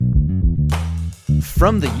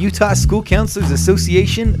From the Utah School Counselors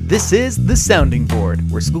Association, this is The Sounding Board,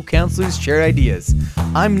 where school counselors share ideas.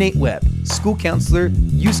 I'm Nate Webb, school counselor,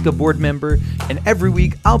 USCA board member, and every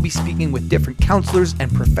week I'll be speaking with different counselors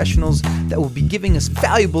and professionals that will be giving us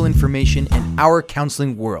valuable information in our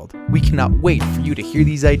counseling world. We cannot wait for you to hear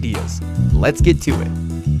these ideas. Let's get to it.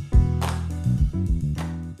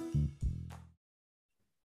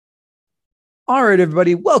 All right,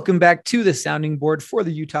 everybody, welcome back to the Sounding Board for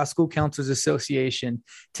the Utah School Counselors Association.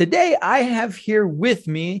 Today, I have here with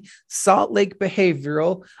me Salt Lake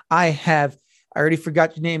Behavioral. I already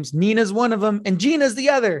forgot your names. Nina's one of them, and Gina's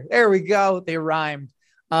the other. There we go. They rhymed.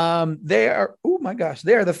 They are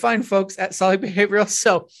the fine folks at Salt Lake Behavioral.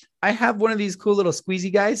 So I have one of these cool little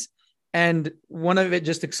squeezy guys, and one of it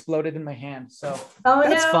just exploded in my hand. So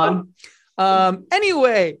that's fun.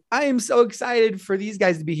 Anyway, I am so excited for these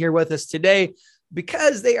guys to be here with us today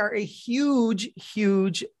because they are a huge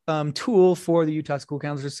tool for the Utah School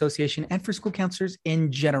Counselors Association and for school counselors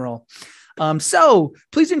in general. So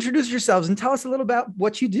please introduce yourselves and tell us a little about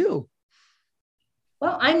what you do.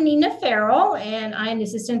 Well, I'm Nina Farrell, and I'm the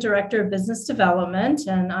Assistant Director of Business Development,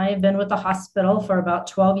 and I've been with the hospital for about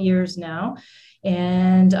 12 years now.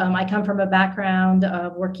 And I come from a background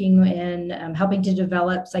of working in helping to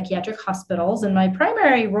develop psychiatric hospitals. And my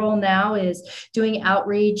primary role now is doing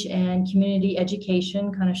outreach and community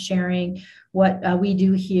education, kind of sharing what we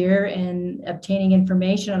do here and obtaining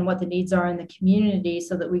information on what the needs are in the community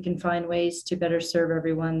so that we can find ways to better serve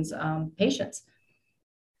everyone's patients.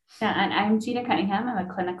 Yeah, and I'm Gina Cunningham. I'm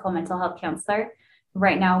a clinical mental health counselor,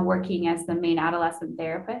 right now working as the main adolescent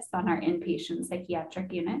therapist on our inpatient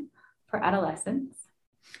psychiatric unit for adolescents.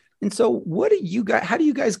 And so how do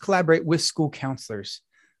you guys collaborate with school counselors?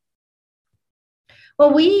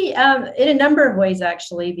 Well, we, in a number of ways,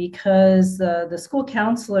 actually, because the school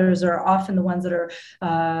counselors are often the ones that are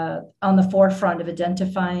on the forefront of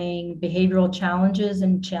identifying behavioral challenges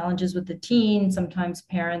and challenges with the teen. Sometimes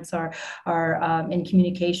parents are in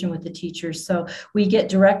communication with the teachers. So we get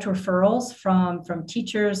direct referrals from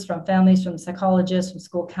teachers, from families, from psychologists, from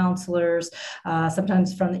school counselors,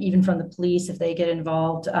 sometimes even from the police if they get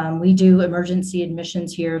involved. We do emergency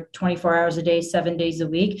admissions here 24 hours a day, 7 days a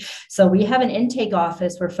week. So we have an intake office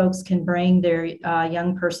where folks can bring their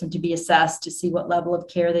young person to be assessed to see what level of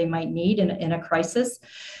care they might need in a crisis.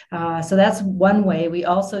 So that's one way. We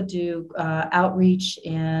also do outreach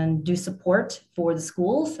and do support for the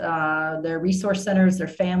schools, their resource centers, their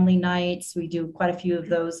family nights. We do quite a few of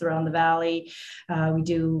those around the valley. We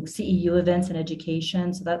do CEU events and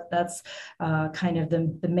education. So that's kind of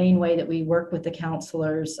the main way that we work with the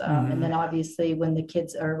counselors. And then obviously when the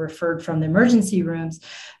kids are referred from the emergency rooms,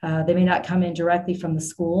 they may not come in directly from the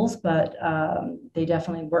schools, but they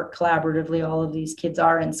definitely work collaboratively. All of these kids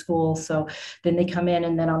are in school. So then they come in,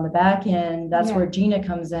 and then on the back end, that's where Gina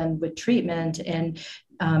comes in with treatment and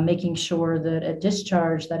making sure that at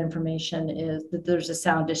discharge, that information is that there's a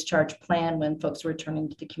sound discharge plan when folks are returning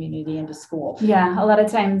to the community and to school. Yeah, a lot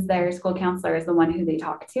of times their school counselor is the one who they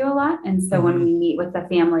talk to a lot. And so when we meet with the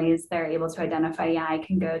families, they're able to identify, yeah, I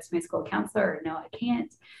can go to my school counselor, or no, I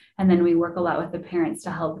can't. And then we work a lot with the parents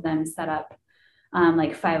to help them set up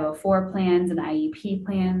like 504 plans and IEP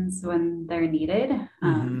plans when they're needed.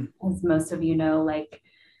 As most of you know, like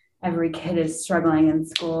every kid is struggling in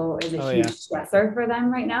school is a huge stressor for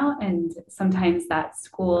them right now. And sometimes that's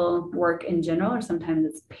school work in general, or sometimes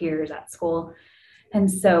it's peers at school.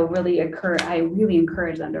 And so I really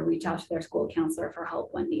encourage them to reach out to their school counselor for help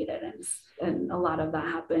when needed. And a lot of that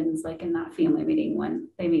happens like in that family meeting when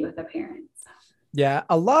they meet with the parents. Yeah,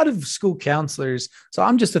 a lot of school counselors. So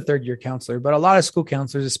I'm just a third-year counselor, but a lot of school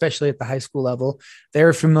counselors, especially at the high school level,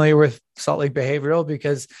 they're familiar with Salt Lake Behavioral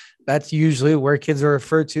because that's usually where kids are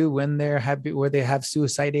referred to when where they have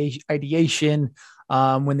suicide ideation,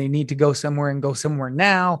 when they need to go somewhere and go somewhere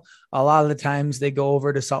now. A lot of the times they go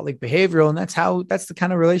over to Salt Lake Behavioral, and that's the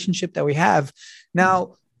kind of relationship that we have.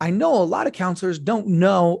 Now, I know a lot of counselors don't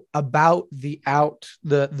know about the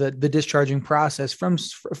discharging process from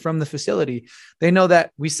the facility. They know that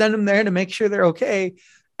we send them there to make sure they're okay.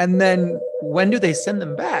 And then when do they send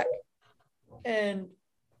them back? And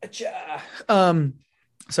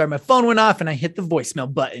sorry, my phone went off and I hit the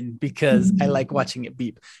voicemail button because I like watching it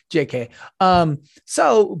beep. JK.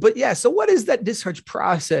 So what is that discharge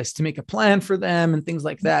process to make a plan for them and things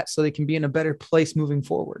like that so they can be in a better place moving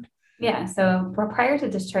forward? Yeah, so prior to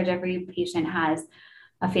discharge, every patient has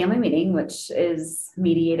a family meeting, which is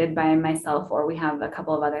mediated by myself, or we have a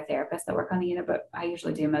couple of other therapists that work on the unit, but I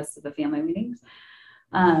usually do most of the family meetings.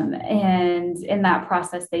 And in that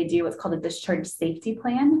process, they do what's called a discharge safety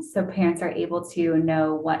plan. So parents are able to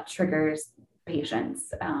know what triggers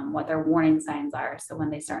patients, what their warning signs are. So when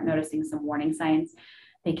they start noticing some warning signs,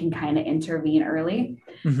 they can kind of intervene early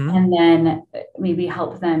and then maybe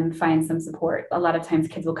help them find some support. A lot of times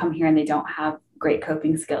kids will come here and they don't have great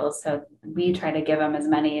coping skills. So we try to give them as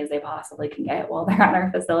many as they possibly can get while they're at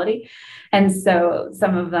our facility. And so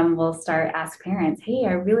some of them will start ask parents, hey,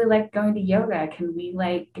 I really like going to yoga. Can we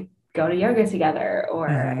like go to yoga together? Or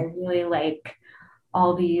I really like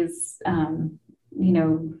all these,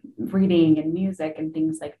 reading and music and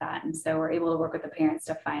things like that. And so we're able to work with the parents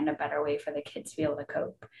to find a better way for the kids to be able to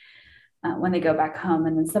cope when they go back home.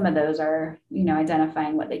 And then some of those are,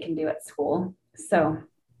 identifying what they can do at school. So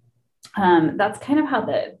that's kind of how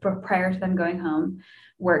prior to them going home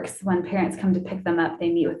works. When parents come to pick them up,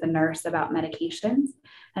 they meet with the nurse about medications,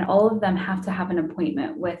 and all of them have to have an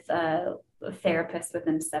appointment with a therapist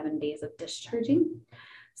within 7 days of discharging.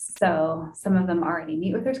 So some of them already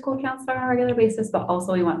meet with their school counselor on a regular basis, but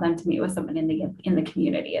also we want them to meet with someone in the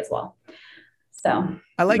community as well. So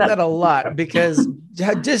I like that a lot, because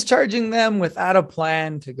discharging them without a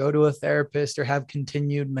plan to go to a therapist or have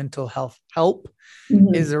continued mental health help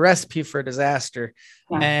is a recipe for disaster.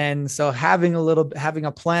 Yeah. And so having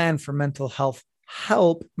a plan for mental health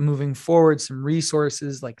help moving forward, some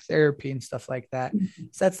resources like therapy and stuff like that,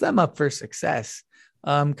 sets them up for success.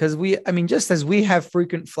 Because just as we have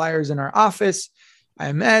frequent flyers in our office, I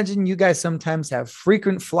imagine you guys sometimes have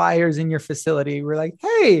frequent flyers in your facility. We're like,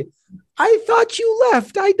 hey, I thought you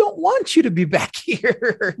left. I don't want you to be back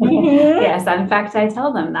here. Yes. In fact, I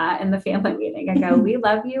tell them that in the family meeting. I go, we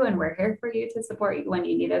love you and we're here for you to support you when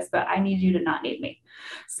you need us, but I need you to not need me.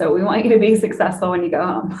 So we want you to be successful when you go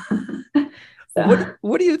home. So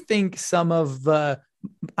what do you think some of the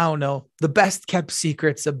best kept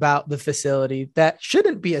secrets about the facility that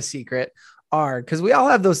shouldn't be a secret are? Because we all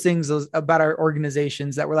have those things about our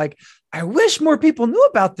organizations that we're like, I wish more people knew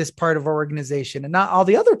about this part of our organization and not all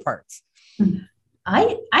the other parts.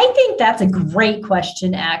 I think that's a great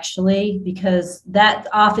question, actually, because that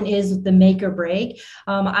often is the make or break.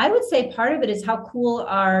 I would say part of it is how cool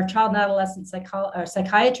our child and adolescent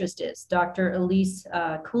psychiatrist is, Dr. Elise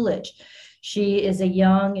Coolidge. She is a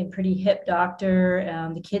young and pretty hip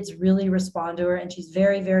doctor. The kids really respond to her, and she's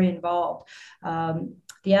very, very involved.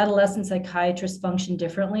 The adolescent psychiatrists function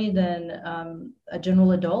differently than a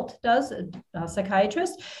general adult does, a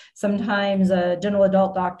psychiatrist. Sometimes general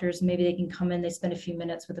adult doctors, maybe they can come in, they spend a few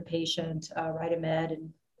minutes with a patient, write a med, and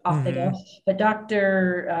off they go. But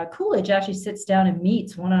Dr. Coolidge actually sits down and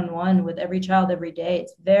meets one-on-one with every child every day.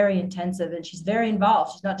 It's very intensive, and she's very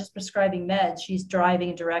involved. She's not just prescribing meds, she's driving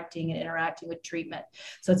and directing and interacting with treatment.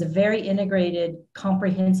 So it's a very integrated,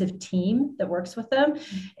 comprehensive team that works with them.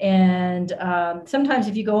 And sometimes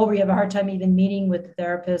if you go over, you have a hard time even meeting with the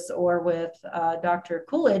therapist or with Dr.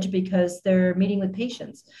 Coolidge, because they're meeting with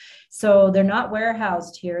patients. So they're not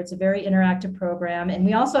warehoused here. It's a very interactive program. And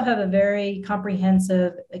we also have a very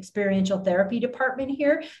comprehensive experiential therapy department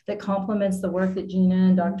here that complements the work that Gina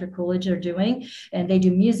and Dr. Coolidge are doing. And they do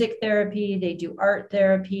music therapy, they do art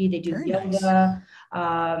therapy, they do yoga.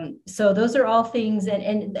 So those are all things.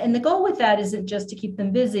 And the goal with that isn't just to keep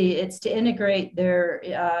them busy. It's to integrate their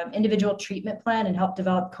individual treatment plan and help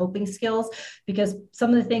develop coping skills, because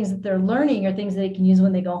some of the things that they're learning are things that they can use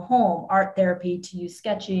when they go home, art therapy to use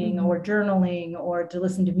sketching or journaling or to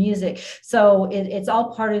listen to music. So it's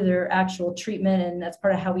all part of their actual treatment. And that's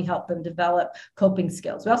part of how we help them develop coping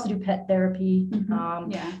skills. We also do pet therapy.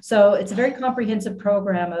 So it's a very comprehensive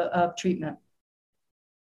program of treatment.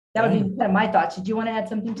 That would be kind of my thoughts. Did you want to add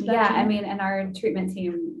something to that? Yeah, I mean, in our treatment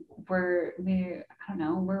team, we're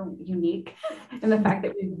unique in the fact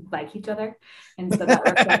that we like each other. And so that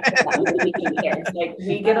reflects that like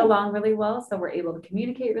we get along really well. So we're able to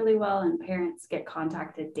communicate really well, and parents get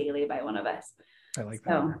contacted daily by one of us. I like that.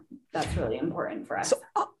 So that's really important for us. So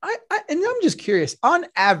and I'm just curious, on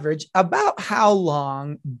average, about how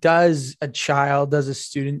long does a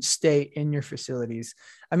student stay in your facilities?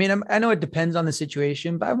 I mean, I know it depends on the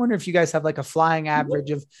situation, but I wonder if you guys have like a flying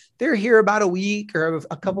average of they're here about a week or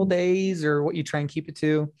a couple days, or what you try and keep it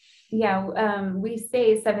to. Yeah, we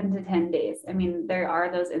say 7 to 10 days. I mean, there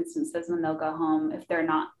are those instances when they'll go home if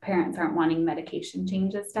parents aren't wanting medication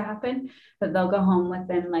changes to happen, but they'll go home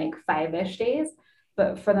within like 5-ish days.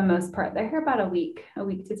 But for the most part, they're here about a week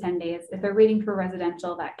to 10 days. If they're waiting for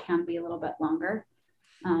residential, that can be a little bit longer,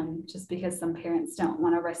 just because some parents don't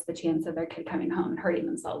want to risk the chance of their kid coming home and hurting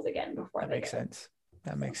themselves again before they go.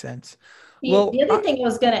 That makes sense. The other thing I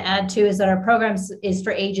was going to add too is that our program is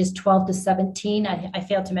for ages 12 to 17. I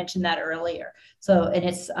failed to mention that earlier. So, and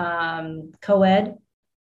it's co-ed.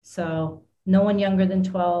 So no one younger than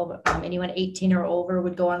 12, anyone 18 or over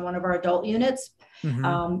would go on one of our adult units.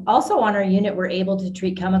 Also on our unit, we're able to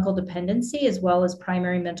treat chemical dependency as well as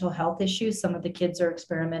primary mental health issues. Some of the kids are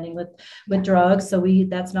experimenting with drugs, so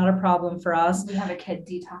that's not a problem for us. We have a kid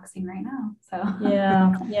detoxing right now, so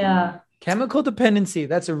yeah. Chemical dependency.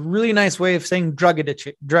 That's a really nice way of saying drug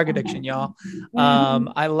addiction, y'all.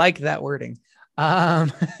 I like that wording.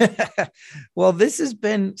 Well, this has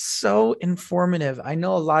been so informative. I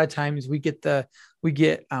know a lot of times we get, I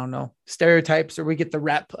don't know, stereotypes, or we get the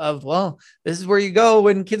rep of, well, this is where you go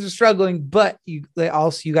when kids are struggling, but you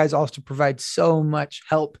guys also provide so much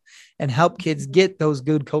help and help kids get those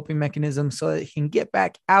good coping mechanisms so that they can get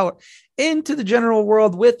back out into the general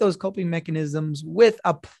world with those coping mechanisms, with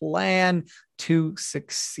a plan to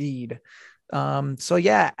succeed. Any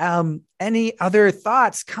other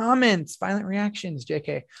thoughts, comments, violent reactions,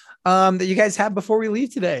 JK, that you guys have before we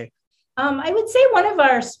leave today? I would say one of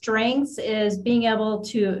our strengths is being able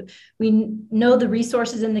to, we know the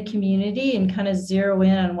resources in the community and kind of zero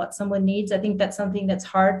in on what someone needs. I think that's something that's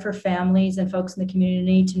hard for families and folks in the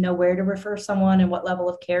community to know where to refer someone and what level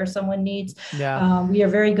of care someone needs. Yeah. We are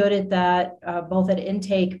very good at that, both at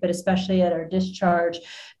intake, but especially at our discharge,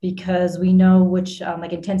 because we know which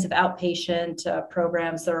like intensive outpatient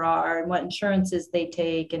programs there are and what insurances they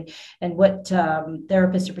take and what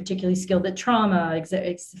therapists are particularly skilled at trauma.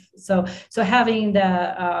 So having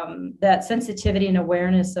that sensitivity and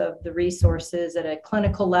awareness of the resources at a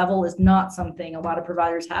clinical level is not something a lot of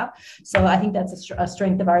providers have. So I think that's a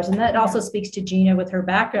strength of ours. And that also speaks to Gina with her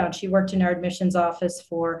background. She worked in our admissions office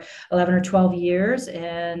for 11 or 12 years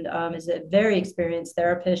and is a very experienced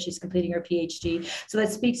therapist. She's completing her PhD. So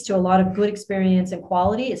that speaks to a lot of good experience and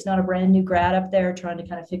quality. It's not a brand new grad up there trying to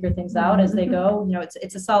kind of figure things out as they go. You know,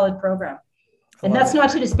 it's a solid program. And that's not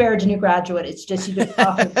to disparage a new graduate. It's just maybe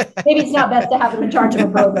it's not best to have them in charge of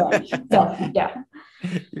a program. So yeah.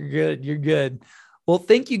 You're good. Well,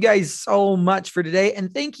 thank you guys so much for today.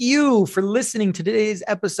 And thank you for listening to today's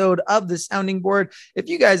episode of The Sounding Board. If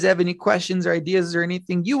you guys have any questions or ideas or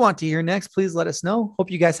anything you want to hear next, please let us know. Hope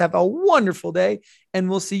you guys have a wonderful day, and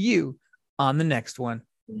we'll see you on the next one.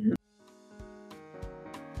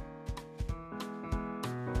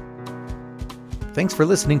 Thanks for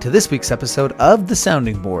listening to this week's episode of The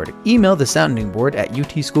Sounding Board. Email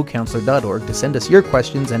thesoundingboard@utschoolcounselor.org to send us your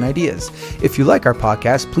questions and ideas. If you like our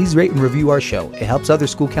podcast, please rate and review our show. It helps other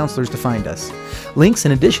school counselors to find us. Links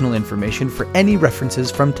and additional information for any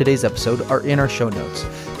references from today's episode are in our show notes.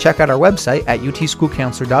 Check out our website at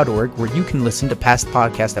utschoolcounselor.org, where you can listen to past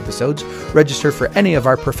podcast episodes, register for any of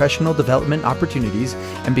our professional development opportunities,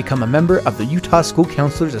 and become a member of the Utah School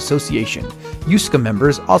Counselors Association. USCA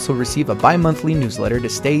members also receive a bi-monthly newsletter to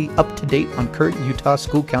stay up to date on current Utah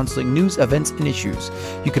school counseling news, events, and issues.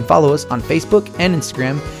 You can follow us on Facebook and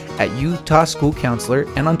Instagram at Utah School Counselor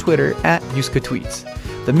and on Twitter at USCA Tweets.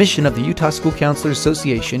 The mission of the Utah School Counselors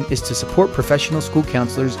Association is to support professional school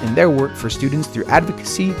counselors in their work for students through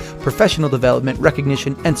advocacy, professional development,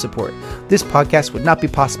 recognition, and support. This podcast would not be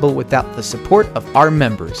possible without the support of our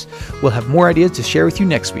members. We'll have more ideas to share with you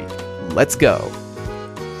next week. Let's go.